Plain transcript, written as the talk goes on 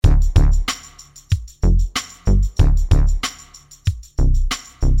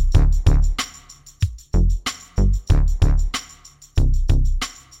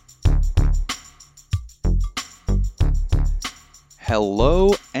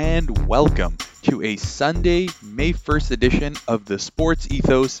Hello and welcome to a Sunday, May 1st edition of the Sports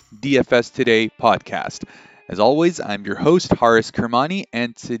Ethos DFS Today podcast. As always, I'm your host, Haris Kermani,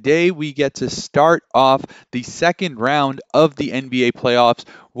 and today we get to start off the second round of the NBA playoffs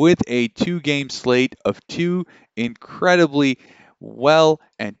with a two-game slate of two incredibly well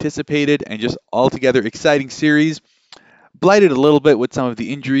anticipated and just altogether exciting series. Blighted a little bit with some of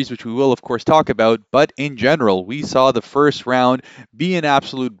the injuries, which we will, of course, talk about. But in general, we saw the first round be an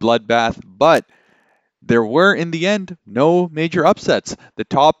absolute bloodbath. But there were, in the end, no major upsets. The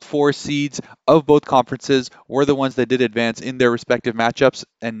top four seeds of both conferences were the ones that did advance in their respective matchups.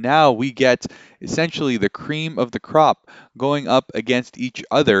 And now we get essentially the cream of the crop going up against each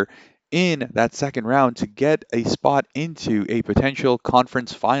other in that second round to get a spot into a potential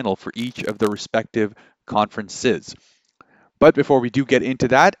conference final for each of the respective conferences. But before we do get into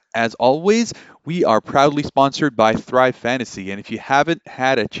that, as always, we are proudly sponsored by Thrive Fantasy. And if you haven't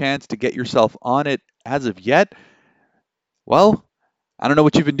had a chance to get yourself on it as of yet, well, I don't know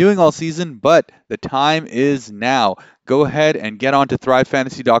what you've been doing all season, but the time is now. Go ahead and get on to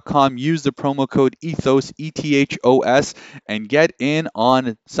thrivefantasy.com, use the promo code ETHOS, ETHOS, and get in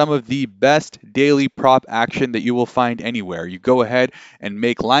on some of the best daily prop action that you will find anywhere. You go ahead and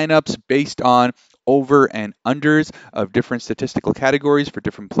make lineups based on over and unders of different statistical categories for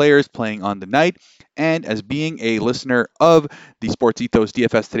different players playing on the night. And as being a listener of the Sports Ethos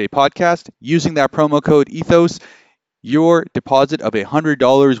DFS Today podcast, using that promo code ETHOS, your deposit of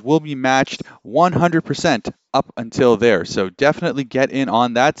 $100 will be matched 100% up until there. So definitely get in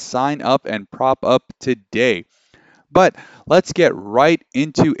on that, sign up and prop up today. But let's get right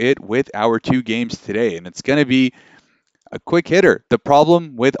into it with our two games today. And it's going to be a quick hitter. The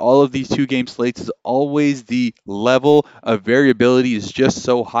problem with all of these two-game slates is always the level of variability is just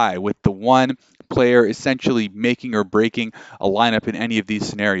so high, with the one player essentially making or breaking a lineup in any of these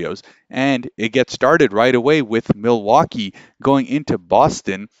scenarios. And it gets started right away with Milwaukee going into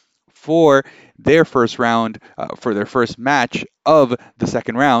Boston for their first round, for their first match of the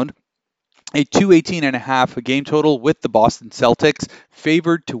second round. A 218.5 game total with the Boston Celtics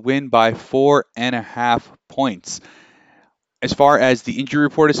favored to win by 4.5 points. As far as the injury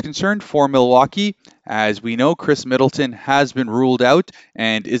report is concerned for Milwaukee, as we know, Chris Middleton has been ruled out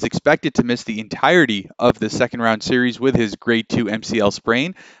and is expected to miss the entirety of the second round series with his grade 2 MCL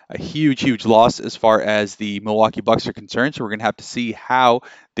sprain. A huge loss as far as the Milwaukee Bucks are concerned. So we're going to have to see how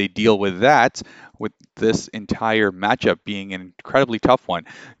they deal with that, with this entire matchup being an incredibly tough one.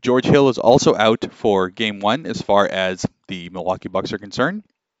 George Hill is also out for game one as far as the Milwaukee Bucks are concerned,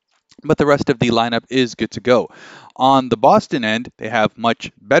 but the rest of the lineup is good to go. On the Boston end, they have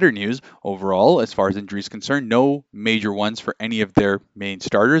much better news overall as far as injuries concerned. No major ones for any of their main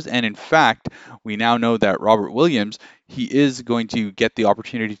starters. And in fact, we now know that Robert Williams, he is going to get the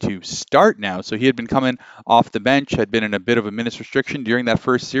opportunity to start now. So he had been coming off the bench, had been in a bit of a minutes restriction during that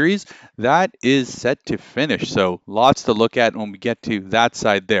first series. That is set to finish. So lots to look at when we get to that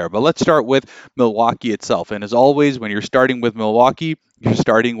side there. But let's start with Milwaukee itself. And as always, when you're starting with Milwaukee, you're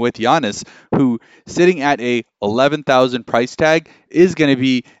starting with Giannis, who sitting at a 11,000 price tag is going to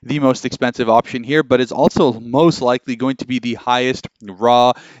be the most expensive option here, but is also most likely going to be the highest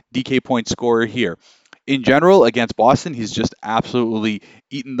raw DK point scorer here. In general, against Boston, he's just absolutely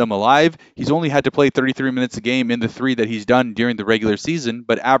eaten them alive. He's only had to play 33 minutes a game in the three that he's done during the regular season,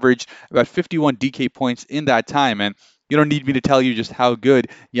 but averaged about 51 DK points in that time. And you don't need me to tell you just how good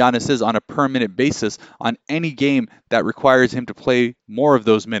Giannis is on a per-minute basis on any game that requires him to play more of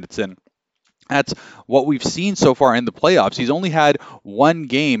those minutes. And that's what we've seen so far in the playoffs. He's only had one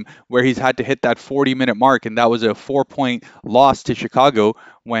game where he's had to hit that 40-minute mark, and that was a 4-point loss to Chicago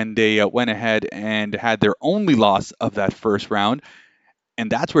when they went ahead and had their only loss of that first round. And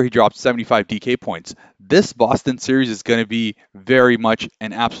that's where he dropped 75 DK points. This Boston series is going to be very much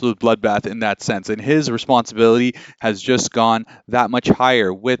an absolute bloodbath in that sense. And his responsibility has just gone that much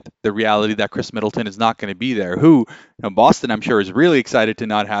higher with the reality that Chris Middleton is not going to be there. Boston, I'm sure, is really excited to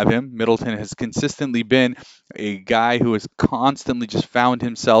not have him. Middleton has consistently been a guy who has constantly just found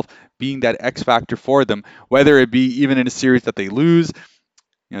himself being that X factor for them, whether it be even in a series that they lose.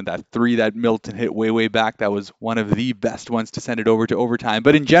 That three that Middleton hit way back, that was one of the best ones to send it over to overtime.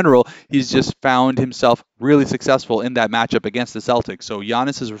 But in general, he's just found himself really successful in that matchup against the Celtics. So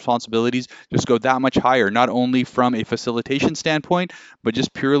Giannis's responsibilities just go that much higher, not only from a facilitation standpoint, but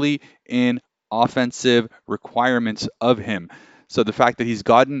just purely in offensive requirements of him. So the fact that he's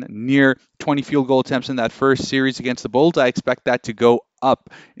gotten near 20 field goal attempts in that first series against the Bulls. I expect that to go up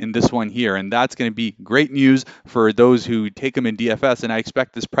in this one here, and that's going to be great news for those who take him in DFS, and I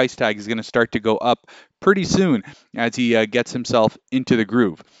expect this price tag is going to start to go up pretty soon as he gets himself into the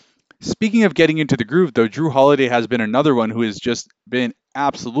groove. Speaking of getting into the groove, though, Drew Holiday has been another one who has just been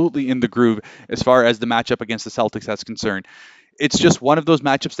absolutely in the groove as far as the matchup against the Celtics is concerned. It's just one of those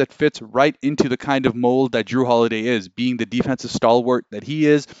matchups that fits right into the kind of mold that Drew Holiday is, being the defensive stalwart that he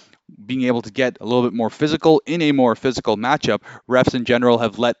is, being able to get a little bit more physical in a more physical matchup. Refs in general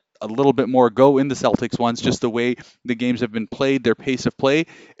have let a little bit more go in the Celtics ones, just the way the games have been played, their pace of play.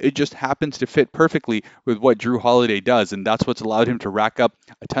 It just happens to fit perfectly with what Drew Holiday does, and that's what's allowed him to rack up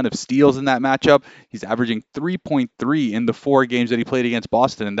a ton of steals in that matchup. He's averaging 3.3 in the 4 games that he played against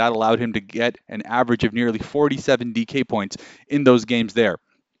Boston, and that allowed him to get an average of nearly 47 DK points in those games there.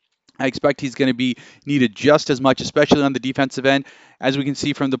 I expect he's going to be needed just as much, especially on the defensive end. As we can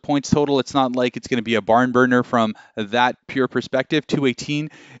see from the points total, it's not like it's going to be a barn burner from that pure perspective. 218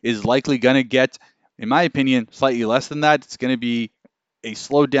 is likely going to get, in my opinion, slightly less than that. It's going to be a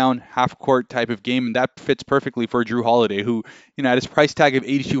slowed down half court type of game, and that fits perfectly for Drew Holiday, who, at his price tag of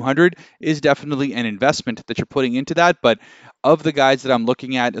 8,200 is definitely an investment that you're putting into that. But of the guys that I'm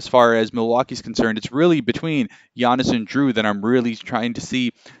looking at as far as Milwaukee's concerned, it's really between Giannis and Drew that I'm really trying to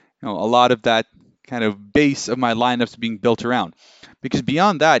see a lot of that kind of base of my lineups being built around. Because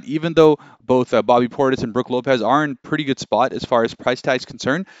beyond that, even though both Bobby Portis and Brook Lopez are in pretty good spot as far as price tag is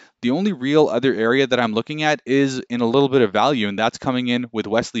concerned, the only real other area that I'm looking at is in a little bit of value, and that's coming in with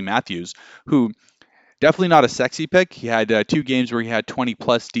Wesley Matthews, who definitely not a sexy pick. He had 2 games where he had 20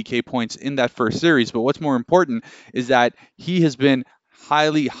 plus DK points in that first series, but what's more important is that he has been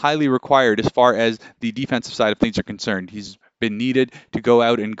highly, highly required as far as the defensive side of things are concerned. He's been needed to go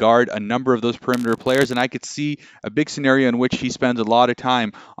out and guard a number of those perimeter players, and I could see a big scenario in which he spends a lot of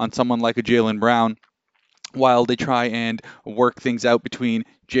time on someone like a Jaylen Brown while they try and work things out between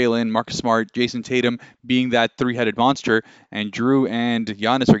Jaylen, Marcus Smart, Jason Tatum being that three-headed monster, and Drew and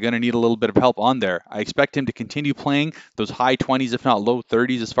Giannis are going to need a little bit of help on there. I expect him to continue playing those high 20s, if not low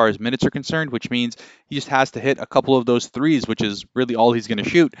 30s, as far as minutes are concerned, which means he just has to hit a couple of those threes, which is really all he's going to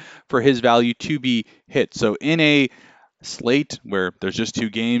shoot for his value to be hit. So in a slate where there's just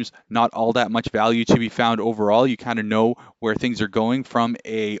 2 games, not all that much value to be found overall, you kind of know where things are going from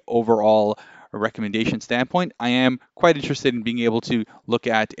a overall recommendation standpoint. I am quite interested in being able to look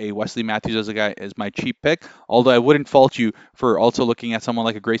at a Wesley Matthews as a guy as my cheap pick, although I wouldn't fault you for also looking at someone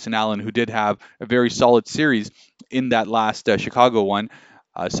like a Grayson Allen, who did have a very solid series in that last Chicago one.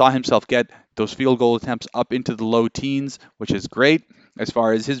 Saw himself get those field goal attempts up into the low teens, which is great as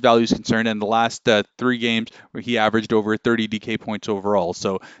far as his value is concerned, and the last 3 games where he averaged over 30 DK points overall.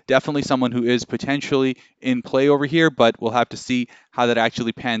 So definitely someone who is potentially in play over here, but we'll have to see how that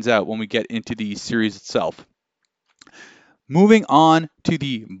actually pans out when we get into the series itself. Moving on to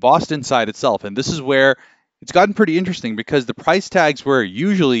the Boston side itself, and this is where it's gotten pretty interesting because the price tags where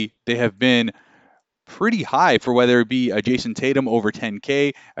usually they have been pretty high for whether it be a Jason Tatum over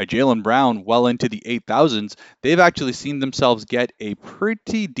 10K, a Jaylen Brown well into the 8,000s, they've actually seen themselves get a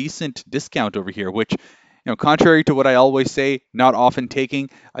pretty decent discount over here, which, contrary to what I always say, not often taking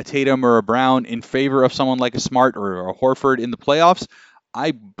a Tatum or a Brown in favor of someone like a Smart or a Horford in the playoffs.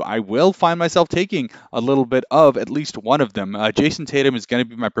 I will find myself taking a little bit of at least one of them. Jason Tatum is going to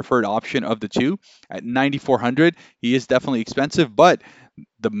be my preferred option of the two at 9,400. He is definitely expensive, but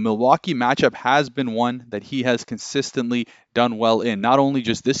the Milwaukee matchup has been one that he has consistently done well in. Not only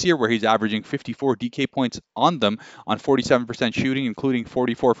just this year, where he's averaging 54 DK points on them on 47% shooting, including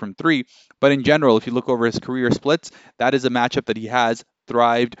 44 from 3, but in general, if you look over his career splits, that is a matchup that he has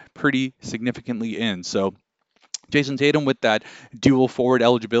thrived pretty significantly in. So Jason Tatum with that dual forward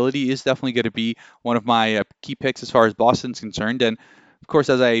eligibility is definitely going to be one of my key picks as far as Boston's concerned. And of course,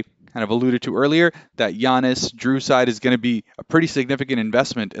 as I kind of alluded to earlier, that Giannis Drew side is going to be a pretty significant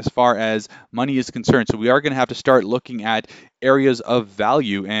investment as far as money is concerned. So we are going to have to start looking at areas of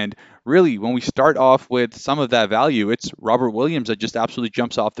value. And really, when we start off with some of that value, it's Robert Williams that just absolutely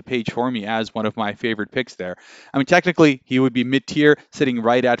jumps off the page for me as one of my favorite picks there. I mean, technically, he would be mid-tier, sitting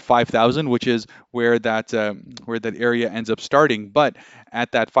right at 5,000, which is where that area ends up starting. But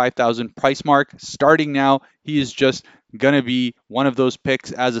at that 5,000 price mark, starting now, he is just going to be one of those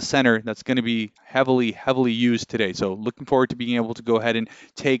picks as a center that's going to be heavily, heavily used today. So looking forward to being able to go ahead and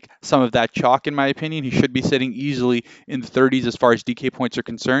take some of that chalk, in my opinion. He should be sitting easily in the 30s as far as DK points are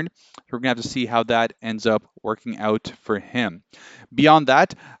concerned. We're going to have to see how that ends up working out for him. Beyond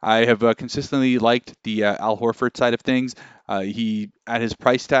that, I have consistently liked the Al Horford side of things. He, at his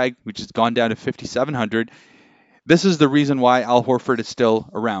price tag, which has gone down to 5,700, This is the reason why Al Horford is still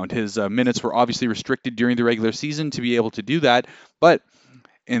around. His minutes were obviously restricted during the regular season to be able to do that. But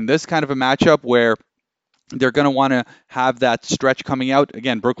in this kind of a matchup where they're going to want to have that stretch coming out.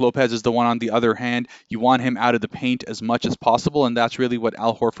 Again, Brook Lopez is the one on the other hand. You want him out of the paint as much as possible, and that's really what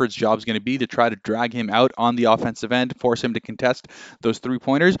Al Horford's job is going to be, to try to drag him out on the offensive end, force him to contest those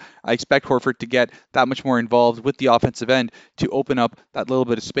three-pointers. I expect Horford to get that much more involved with the offensive end to open up that little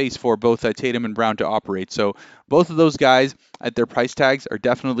bit of space for both Tatum and Brown to operate. So both of those guys at their price tags are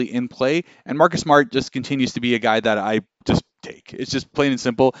definitely in play, and Marcus Smart just continues to be a guy that I just take. It's just plain and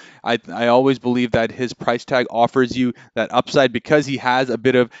simple. I always believe that his price tag offers you that upside because he has a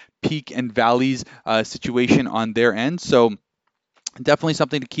bit of peak and valleys situation on their end. So definitely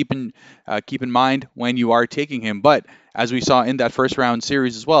something to keep in mind when you are taking him. But as we saw in that first round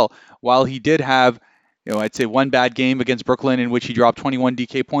series as well, while he did have, I'd say one bad game against Brooklyn in which he dropped 21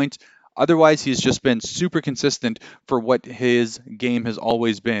 DK points. Otherwise, he's just been super consistent for what his game has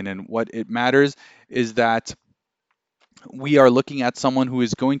always been. And what it matters is that we are looking at someone who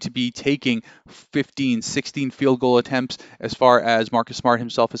is going to be taking 15, 16 field goal attempts as far as Marcus Smart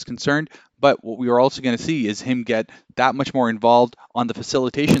himself is concerned. But what we are also going to see is him get that much more involved on the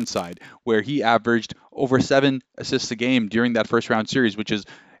facilitation side, where he averaged over 7 assists a game during that first round series, which is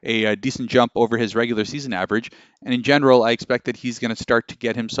a decent jump over his regular season average. And in general, I expect that he's going to start to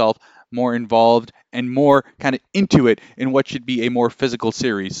get himself more involved and more kind of into it in what should be a more physical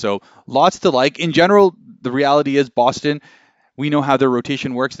series. So lots to like. In general, the reality is Boston, we know how their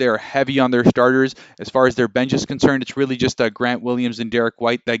rotation works. They are heavy on their starters. As far as their bench is concerned, it's really just Grant Williams and Derek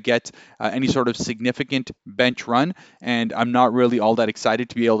White that get any sort of significant bench run. And I'm not really all that excited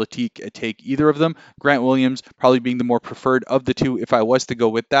to be able to take either of them. Grant Williams probably being the more preferred of the two if I was to go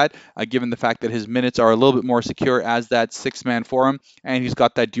with that, given the fact that his minutes are a little bit more secure as that six-man for him. And he's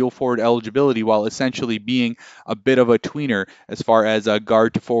got that dual forward eligibility while essentially being a bit of a tweener as far as a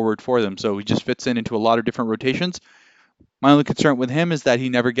guard to forward for them. So he just fits into a lot of different rotations. My only concern with him is that he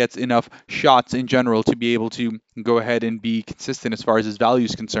never gets enough shots in general to be able to go ahead and be consistent as far as his value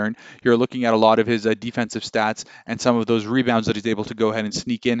is concerned. You're looking at a lot of his defensive stats and some of those rebounds that he's able to go ahead and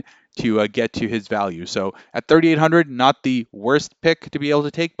sneak in to get to his value. So at 3,800, not the worst pick to be able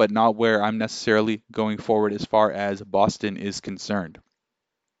to take, but not where I'm necessarily going forward as far as Boston is concerned.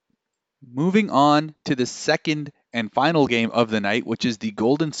 Moving on to the second and final game of the night, which is the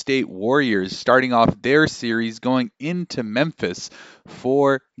Golden State Warriors starting off their series going into Memphis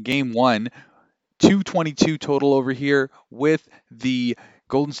for game one. 222 total over here, with the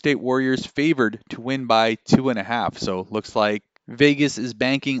Golden State Warriors favored to win by 2.5. So looks like Vegas is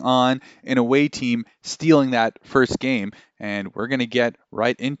banking on an away team stealing that first game. And we're going to get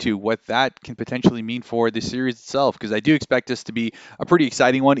right into what that can potentially mean for the series itself, because I do expect this to be a pretty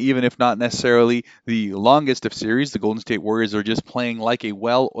exciting one, even if not necessarily the longest of series. The Golden State Warriors are just playing like a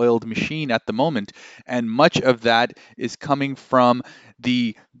well-oiled machine at the moment, and much of that is coming from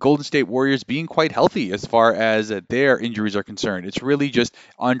the Golden State Warriors being quite healthy as far as their injuries are concerned. It's really just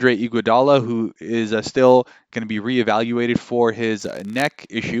Andre Iguodala, who is still going to be reevaluated for his neck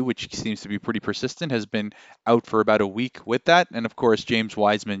issue, which seems to be pretty persistent, has been out for about a week with that. And of course, James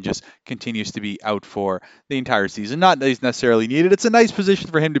Wiseman just continues to be out for the entire season. Not that he's necessarily needed. It's a nice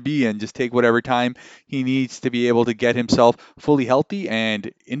position for him to be in. Just take whatever time he needs to be able to get himself fully healthy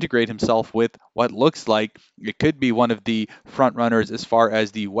and integrate himself with what looks like it could be one of the front runners as far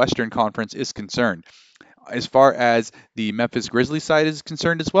as the Western Conference is concerned. As far as the Memphis Grizzlies side is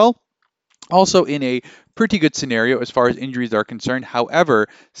concerned as well, also in a pretty good scenario as far as injuries are concerned. However,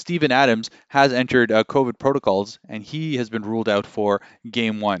 Steven Adams has entered COVID protocols, and he has been ruled out for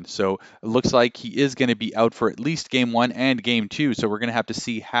game one. So it looks like he is going to be out for at least game one and game two. So we're going to have to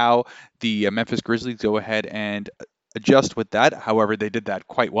see how the Memphis Grizzlies go ahead and adjust with that. However, they did that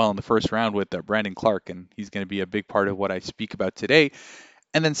quite well in the first round with Brandon Clark, and he's going to be a big part of what I speak about today.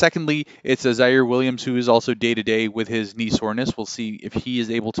 And then secondly, it's Zaire Williams, who is also day-to-day with his knee soreness. We'll see if he is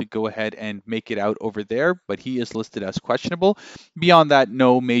able to go ahead and make it out over there, but he is listed as questionable. Beyond that,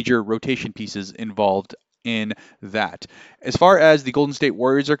 no major rotation pieces involved in that. As far as the Golden State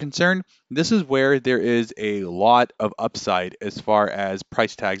Warriors are concerned, this is where there is a lot of upside as far as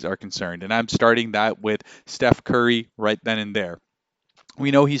price tags are concerned. And I'm starting that with Steph Curry right then and there.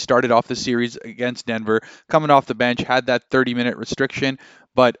 We know he started off the series against Denver, coming off the bench, had that 30-minute restriction,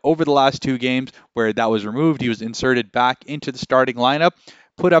 but over the last two games where that was removed, he was inserted back into the starting lineup,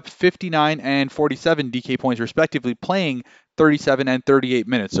 put up 59 and 47 DK points respectively, playing 37 and 38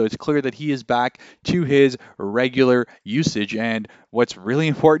 minutes. So it's clear that he is back to his regular usage. And what's really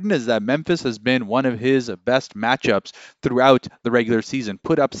important is that Memphis has been one of his best matchups throughout the regular season.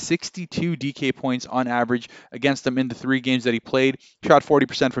 Put up 62 DK points on average against them in the 3 games that he played. Shot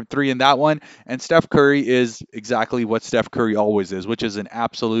 40% from 3 in that one. And Steph Curry is exactly what Steph Curry always is, which is an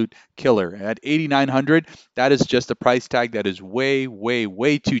absolute killer. At 8,900, that is just a price tag that is way, way,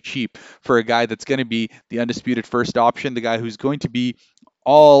 way too cheap for a guy that's going to be the undisputed first option, the guy who's going to be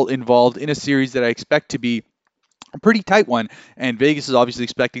all involved in a series that I expect to be a pretty tight one, and Vegas is obviously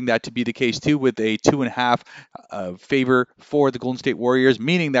expecting that to be the case too, with a 2.5 favor for the Golden State Warriors,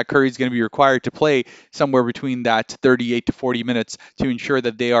 meaning that Curry is going to be required to play somewhere between that 38 to 40 minutes to ensure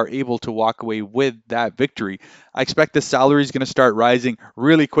that they are able to walk away with that victory. I expect the salary is going to start rising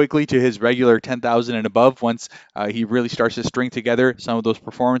really quickly to his regular 10,000 and above once he really starts to string together some of those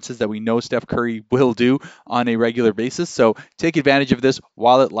performances that we know Steph Curry will do on a regular basis. So take advantage of this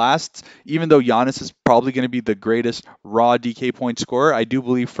while it lasts. Even though Giannis is probably going to be the greatest raw DK point scorer, I do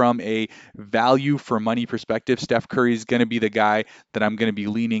believe from a value for money perspective, Steph Curry is going to be the guy that I'm going to be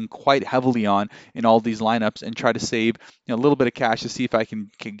leaning quite heavily on in all these lineups and try to save a little bit of cash to see if I can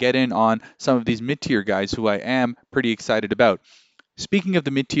get in on some of these mid-tier guys who I am pretty excited about. Speaking of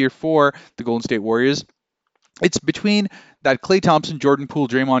the mid-tier for the Golden State Warriors, it's between that Klay Thompson, Jordan Poole,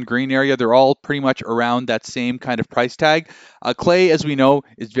 Draymond Green area. They're all pretty much around that same kind of price tag. Klay, as we know,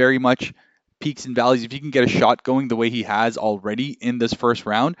 is very much peaks and valleys. If you can get a shot going the way he has already in this first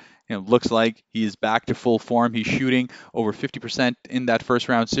round, looks like he is back to full form. He's shooting over 50% in that first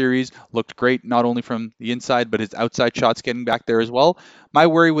round series. Looked great, not only from the inside, but his outside shots getting back there as well. My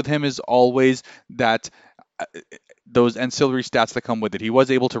worry with him is always that uh, those ancillary stats that come with it. He was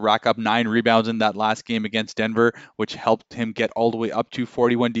able to rack up 9 rebounds in that last game against Denver, which helped him get all the way up to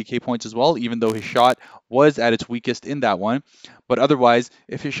 41 DK points as well, even though his shot was at its weakest in that one. But otherwise,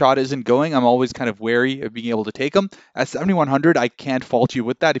 if his shot isn't going, I'm always kind of wary of being able to take him. At 7,100, I can't fault you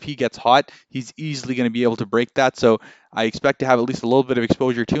with that. If he gets hot, he's easily going to be able to break that. So I expect to have at least a little bit of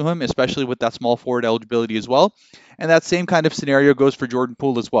exposure to him, especially with that small forward eligibility as well. And that same kind of scenario goes for Jordan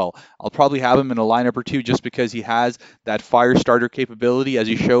Poole as well. I'll probably have him in a lineup or two just because he has that fire starter capability, as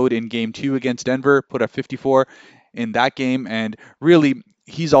he showed in game 2 against Denver, put up 54 in that game. And really,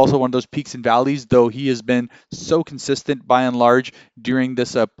 he's also one of those peaks and valleys, though he has been so consistent by and large during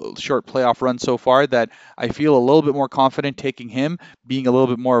this short playoff run so far that I feel a little bit more confident taking him, being a little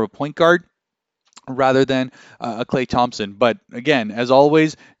bit more of a point guard rather than a Klay Thompson. But again, as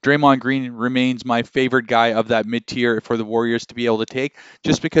always, Draymond Green remains my favorite guy of that mid-tier for the Warriors to be able to take,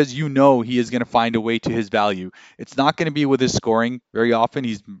 just because he is going to find a way to his value. It's not going to be with his scoring very often.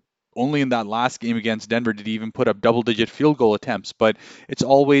 He's only in that last game against Denver did he even put up double-digit field goal attempts, but it's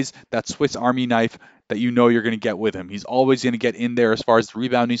always that Swiss Army knife that you're going to get with him. He's always going to get in there as far as the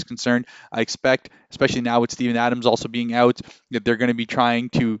rebounding is concerned. I expect, especially now with Steven Adams also being out, that they're going to be trying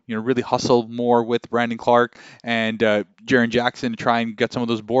to really hustle more with Brandon Clark and Jaren Jackson to try and get some of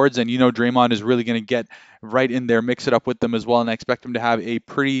those boards. And Draymond is really going to get right in there, mix it up with them as well. And I expect him to have a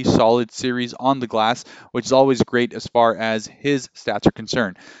pretty solid series on the glass, which is always great as far as his stats are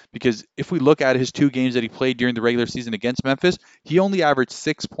concerned. Because if we look at his 2 games that he played during the regular season against Memphis, he only averaged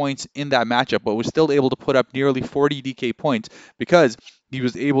 6 points in that matchup, but was still able to put up nearly 40 DK points because he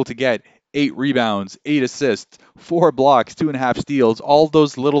was able to get 8 rebounds, 8 assists, 4 blocks, 2.5 steals, all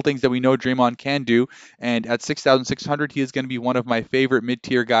those little things that we know Draymond can do. And at 6,600, he is going to be one of my favorite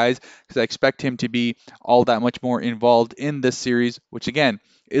mid-tier guys because I expect him to be all that much more involved in this series, which again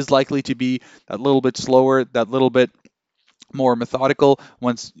is likely to be that little bit slower, that little bit more methodical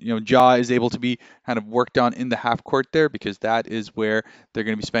once Ja is able to be kind of worked on in the half court there, because that is where they're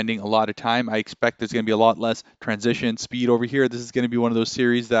going to be spending a lot of time. I expect there's going to be a lot less transition speed over here. This is going to be one of those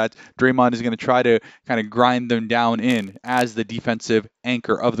series that Draymond is going to try to kind of grind them down in as the defensive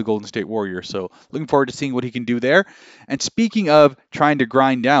anchor of the Golden State Warriors. So looking forward to seeing what he can do there. And speaking of trying to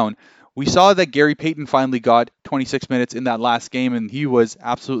grind down, we saw that Gary Payton finally got 26 minutes in that last game, and he was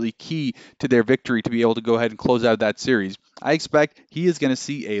absolutely key to their victory to be able to go ahead and close out that series. I expect he is going to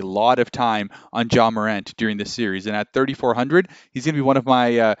see a lot of time on Ja Morant during this series. And at 3,400, he's going to be one of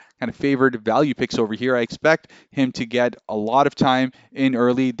my kind of favored value picks over here. I expect him to get a lot of time in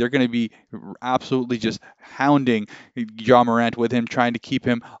early. They're going to be absolutely just hounding Ja Morant with him, trying to keep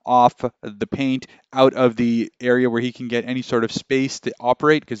him off the paint, out of the area where he can get any sort of space to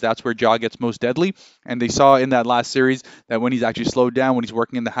operate, because that's where Ja gets most deadly. And they saw in that last series that when he's actually slowed down, when he's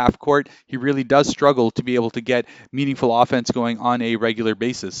working in the half court, he really does struggle to be able to get meaningful offense going on a regular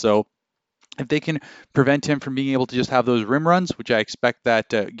basis. So if they can prevent him from being able to just have those rim runs, which I expect that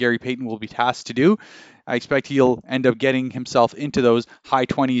Gary Payton will be tasked to do, I expect he'll end up getting himself into those high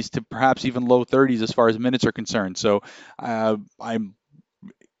 20s to perhaps even low 30s as far as minutes are concerned. So I'm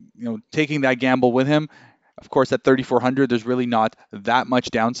taking that gamble with him. Of course, at 3,400, there's really not that much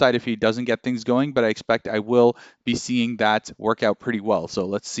downside if he doesn't get things going, but I expect I will be seeing that work out pretty well. So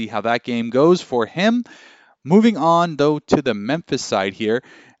let's see how that game goes for him. Moving on, though, to the Memphis side here,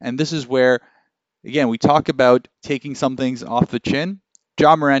 and this is where, again, we talk about taking some things off the chin.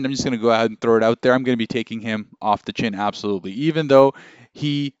 Ja Morant, I'm just going to go ahead and throw it out there. I'm going to be taking him off the chin, absolutely. Even though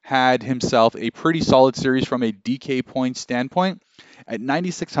he had himself a pretty solid series from a DK point standpoint, at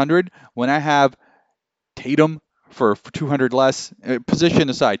 9,600, when I have Tatum for 200 less, position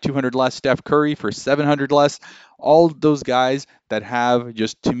aside, 200 less, Steph Curry for 700 less, all those guys that have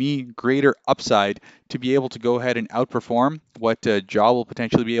just, to me, greater upside to be able to go ahead and outperform what Ja will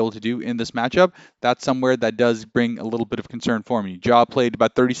potentially be able to do in this matchup, that's somewhere that does bring a little bit of concern for me. Ja played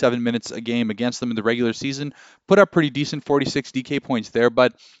about 37 minutes a game against them in the regular season, put up pretty decent 46 DK points there,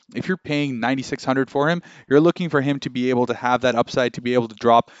 but if you're paying 9,600 for him, you're looking for him to be able to have that upside, to be able to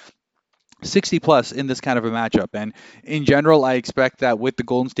drop 60 plus in this kind of a matchup. And in general, I expect that with the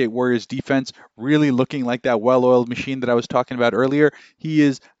Golden State Warriors defense really looking like that well-oiled machine that I was talking about earlier, he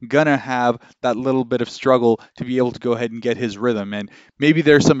is gonna have that little bit of struggle to be able to go ahead and get his rhythm. And maybe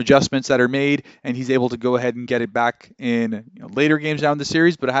there's some adjustments that are made and he's able to go ahead and get it back in later games down the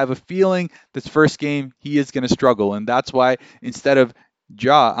series, but I have a feeling this first game he is going to struggle. And that's why instead of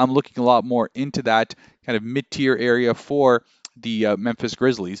Ja, I'm looking a lot more into that kind of mid-tier area for the Memphis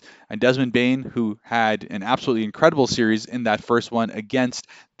Grizzlies. And Desmond Bane, who had an absolutely incredible series in that first one against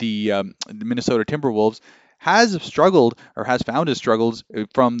the Minnesota Timberwolves, has struggled or has found his struggles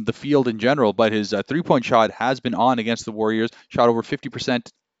from the field in general, but his three-point shot has been on against the Warriors, shot over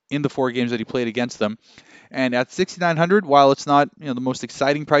 50% in the 4 games that he played against them. And at 6,900, while it's not the most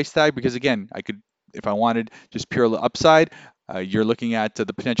exciting price tag, because again, I could, if I wanted just pure upside, you're looking at the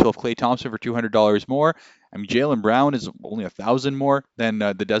potential of Klay Thompson for $200 more. I mean, Jaylen Brown is only 1,000 more than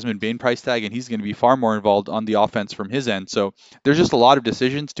the Desmond Bane price tag, and he's going to be far more involved on the offense from his end. So there's just a lot of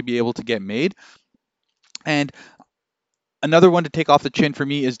decisions to be able to get made. And another one to take off the chin for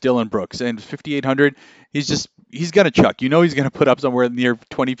me is Dillon Brooks. And 5,800, he's going to chuck. He's going to put up somewhere near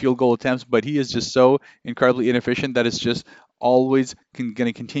 20 field goal attempts, but he is just so incredibly inefficient that it's just always going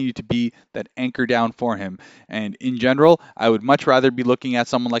to continue to be that anchor down for him. And in general, I would much rather be looking at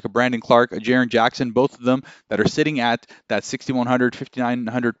someone like a Brandon Clark, a Jaren Jackson, both of them that are sitting at that 6,100,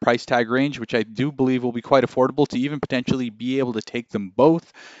 5,900 price tag range, which I do believe will be quite affordable to even potentially be able to take them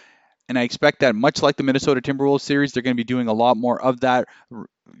both. And I expect that much like the Minnesota Timberwolves series, they're going to be doing a lot more of that,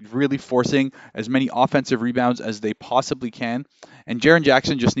 really forcing as many offensive rebounds as they possibly can. And Jaren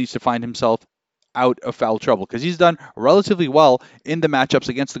Jackson just needs to find himself out of foul trouble because he's done relatively well in the matchups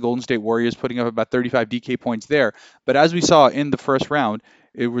against the Golden State Warriors, putting up about 35 DK points there. But as we saw in the first round,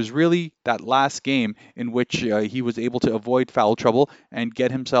 it was really that last game in which he was able to avoid foul trouble and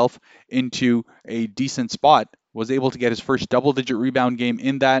get himself into a decent spot, was able to get his first double-digit rebound game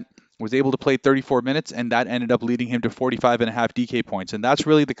in that, was able to play 34 minutes, and that ended up leading him to 45 and a half DK points. And that's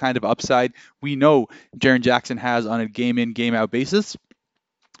really the kind of upside we know Jaren Jackson has on a game-in, game-out basis.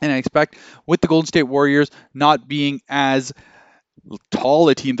 And I expect with the Golden State Warriors not being as tall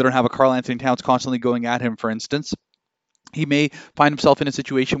a team, they don't have a Karl Anthony Towns constantly going at him, for instance, he may find himself in a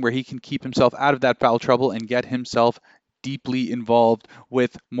situation where he can keep himself out of that foul trouble and get himself deeply involved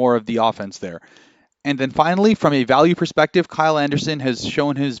with more of the offense there. And then finally, from a value perspective, Kyle Anderson has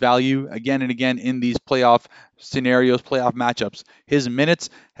shown his value again and again in these playoff scenarios, playoff matchups. His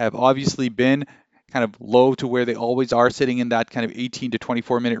minutes have obviously been kind of low to where they always are, sitting in that kind of 18 to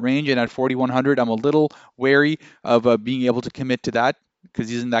 24 minute range. And at 4,100, I'm a little wary of being able to commit to that because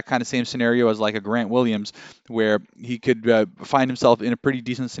he's in that kind of same scenario as like a Grant Williams, where he could find himself in a pretty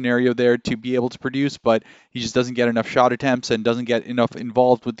decent scenario there to be able to produce, but he just doesn't get enough shot attempts and doesn't get enough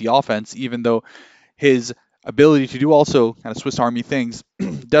involved with the offense, even though his ability to do also kind of Swiss Army things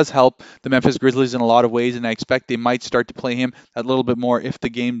does help the Memphis Grizzlies in a lot of ways, and I expect they might start to play him a little bit more if the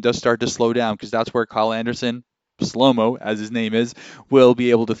game does start to slow down, because that's where Kyle Anderson, Slow-Mo as his name is, will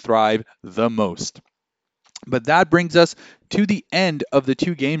be able to thrive the most. But that brings us to the end of the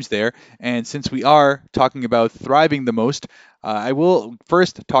 2 games there, and since we are talking about thriving the most, I will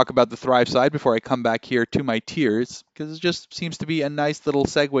first talk about the thrive side before I come back here to my tiers, because it just seems to be a nice little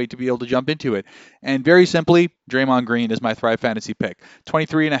segue to be able to jump into it. And very simply, Draymond Green is my Thrive Fantasy pick.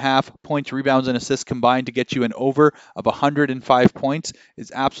 23.5 points, rebounds, and assists combined to get you an over of 105 points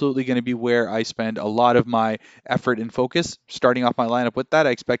is absolutely going to be where I spend a lot of my effort and focus. Starting off my lineup with that,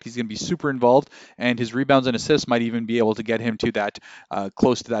 I expect he's going to be super involved, and his rebounds and assists might even be able to get him to that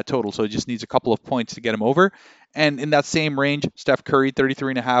close to that total. So he just needs a couple of points to get him over. And in that same range, Steph Curry,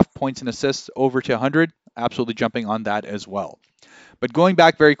 33.5 points and assists over to 100, absolutely jumping on that as well. But going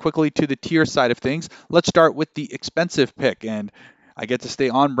back very quickly to the tier side of things, let's start with the expensive pick. And I get to stay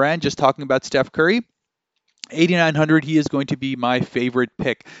on brand just talking about Steph Curry. 8,900, he is going to be my favorite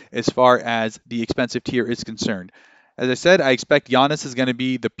pick as far as the expensive tier is concerned. As I said, I expect Giannis is going to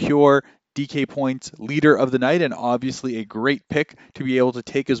be the pure DK points leader of the night, and obviously a great pick to be able to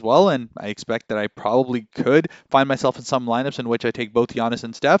take as well. And I expect that I probably could find myself in some lineups in which I take both Giannis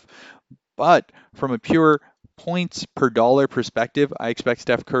and Steph. But from a pure points per dollar perspective, I expect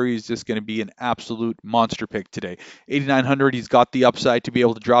Steph Curry is just going to be an absolute monster pick today. 8,900, he's got the upside to be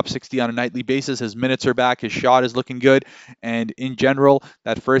able to drop 60 on a nightly basis. His minutes are back, his shot is looking good, and in general,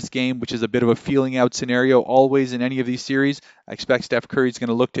 that first game, which is a bit of a feeling out scenario always in any of these series, I expect Steph Curry is going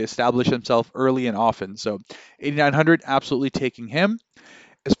to look to establish himself early and often. So 8,900, absolutely taking him.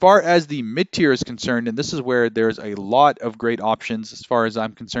 As far as the mid-tier is concerned, and this is where there's a lot of great options as far as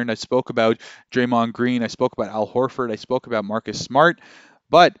I'm concerned. I spoke about Draymond Green, I spoke about Al Horford, I spoke about Marcus Smart,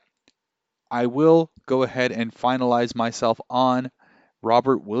 but I will go ahead and finalize myself on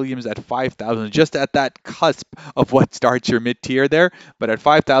Robert Williams at 5,000, just at that cusp of what starts your mid-tier there. But at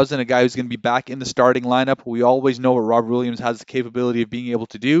 5,000, a guy who's going to be back in the starting lineup. We always know what Robert Williams has the capability of being able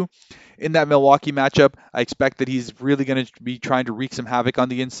to do. In that Milwaukee matchup, I expect that he's really going to be trying to wreak some havoc on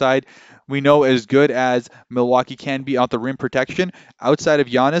the inside. We know as good as Milwaukee can be out the rim protection, outside of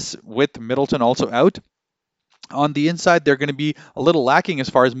Giannis, with Middleton also out, on the inside, they're going to be a little lacking as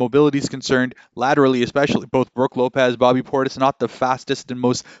far as mobility is concerned, laterally especially. Both Brook Lopez, Bobby Portis, not the fastest and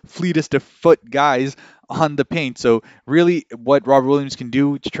most fleetest of foot guys on the paint. So really what Robert Williams can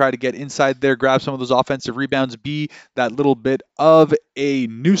do to try to get inside there, grab some of those offensive rebounds, be that little bit of a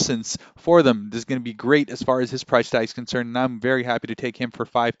nuisance for them. This is going to be great as far as his price tag is concerned, and I'm very happy to take him for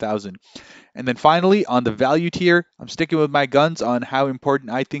 5,000. And then finally, on the value tier, I'm sticking with my guns on how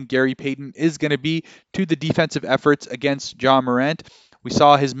important I think Gary Payton is going to be to the defensive efforts against Ja Morant. We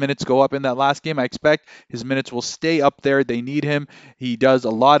saw his minutes go up in that last game. I expect his minutes will stay up there. They need him. He does a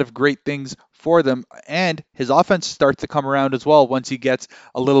lot of great things for them, and his offense starts to come around as well once he gets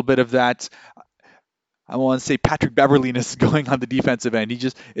a little bit of that, I want to say, Patrick Beverley-ness going on the defensive end. He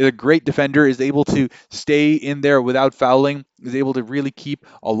just is a great defender, is able to stay in there without fouling, is able to really keep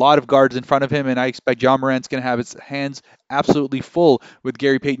a lot of guards in front of him, and I expect Ja Morant's going to have his hands absolutely full with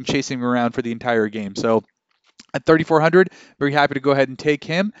Gary Payton chasing him around for the entire game. So at 3,400, very happy to go ahead and take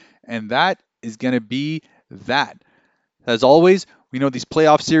him, and that is going to be that. As always, we know these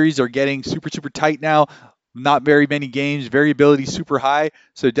playoff series are getting super, super tight now. Not very many games, variability super high.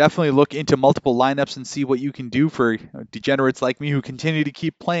 So definitely look into multiple lineups and see what you can do for degenerates like me who continue to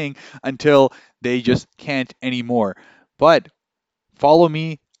keep playing until they just can't anymore. But follow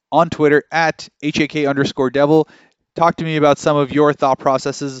me on Twitter at HAK_devil. Talk to me about some of your thought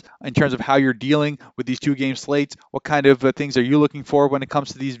processes in terms of how you're dealing with these two-game slates. What kind of things are you looking for when it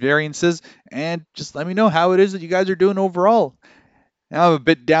comes to these variances? And just let me know how it is that you guys are doing overall. Now I'm a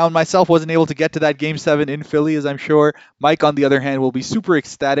bit down myself, wasn't able to get to that Game 7 in Philly, as I'm sure Mike, on the other hand, will be super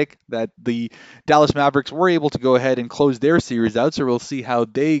ecstatic that the Dallas Mavericks were able to go ahead and close their series out, so we'll see how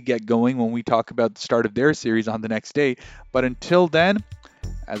they get going when we talk about the start of their series on the next day. But until then,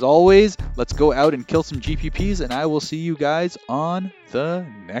 as always, let's go out and kill some GPPs, and I will see you guys on the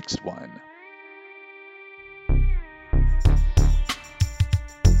next one.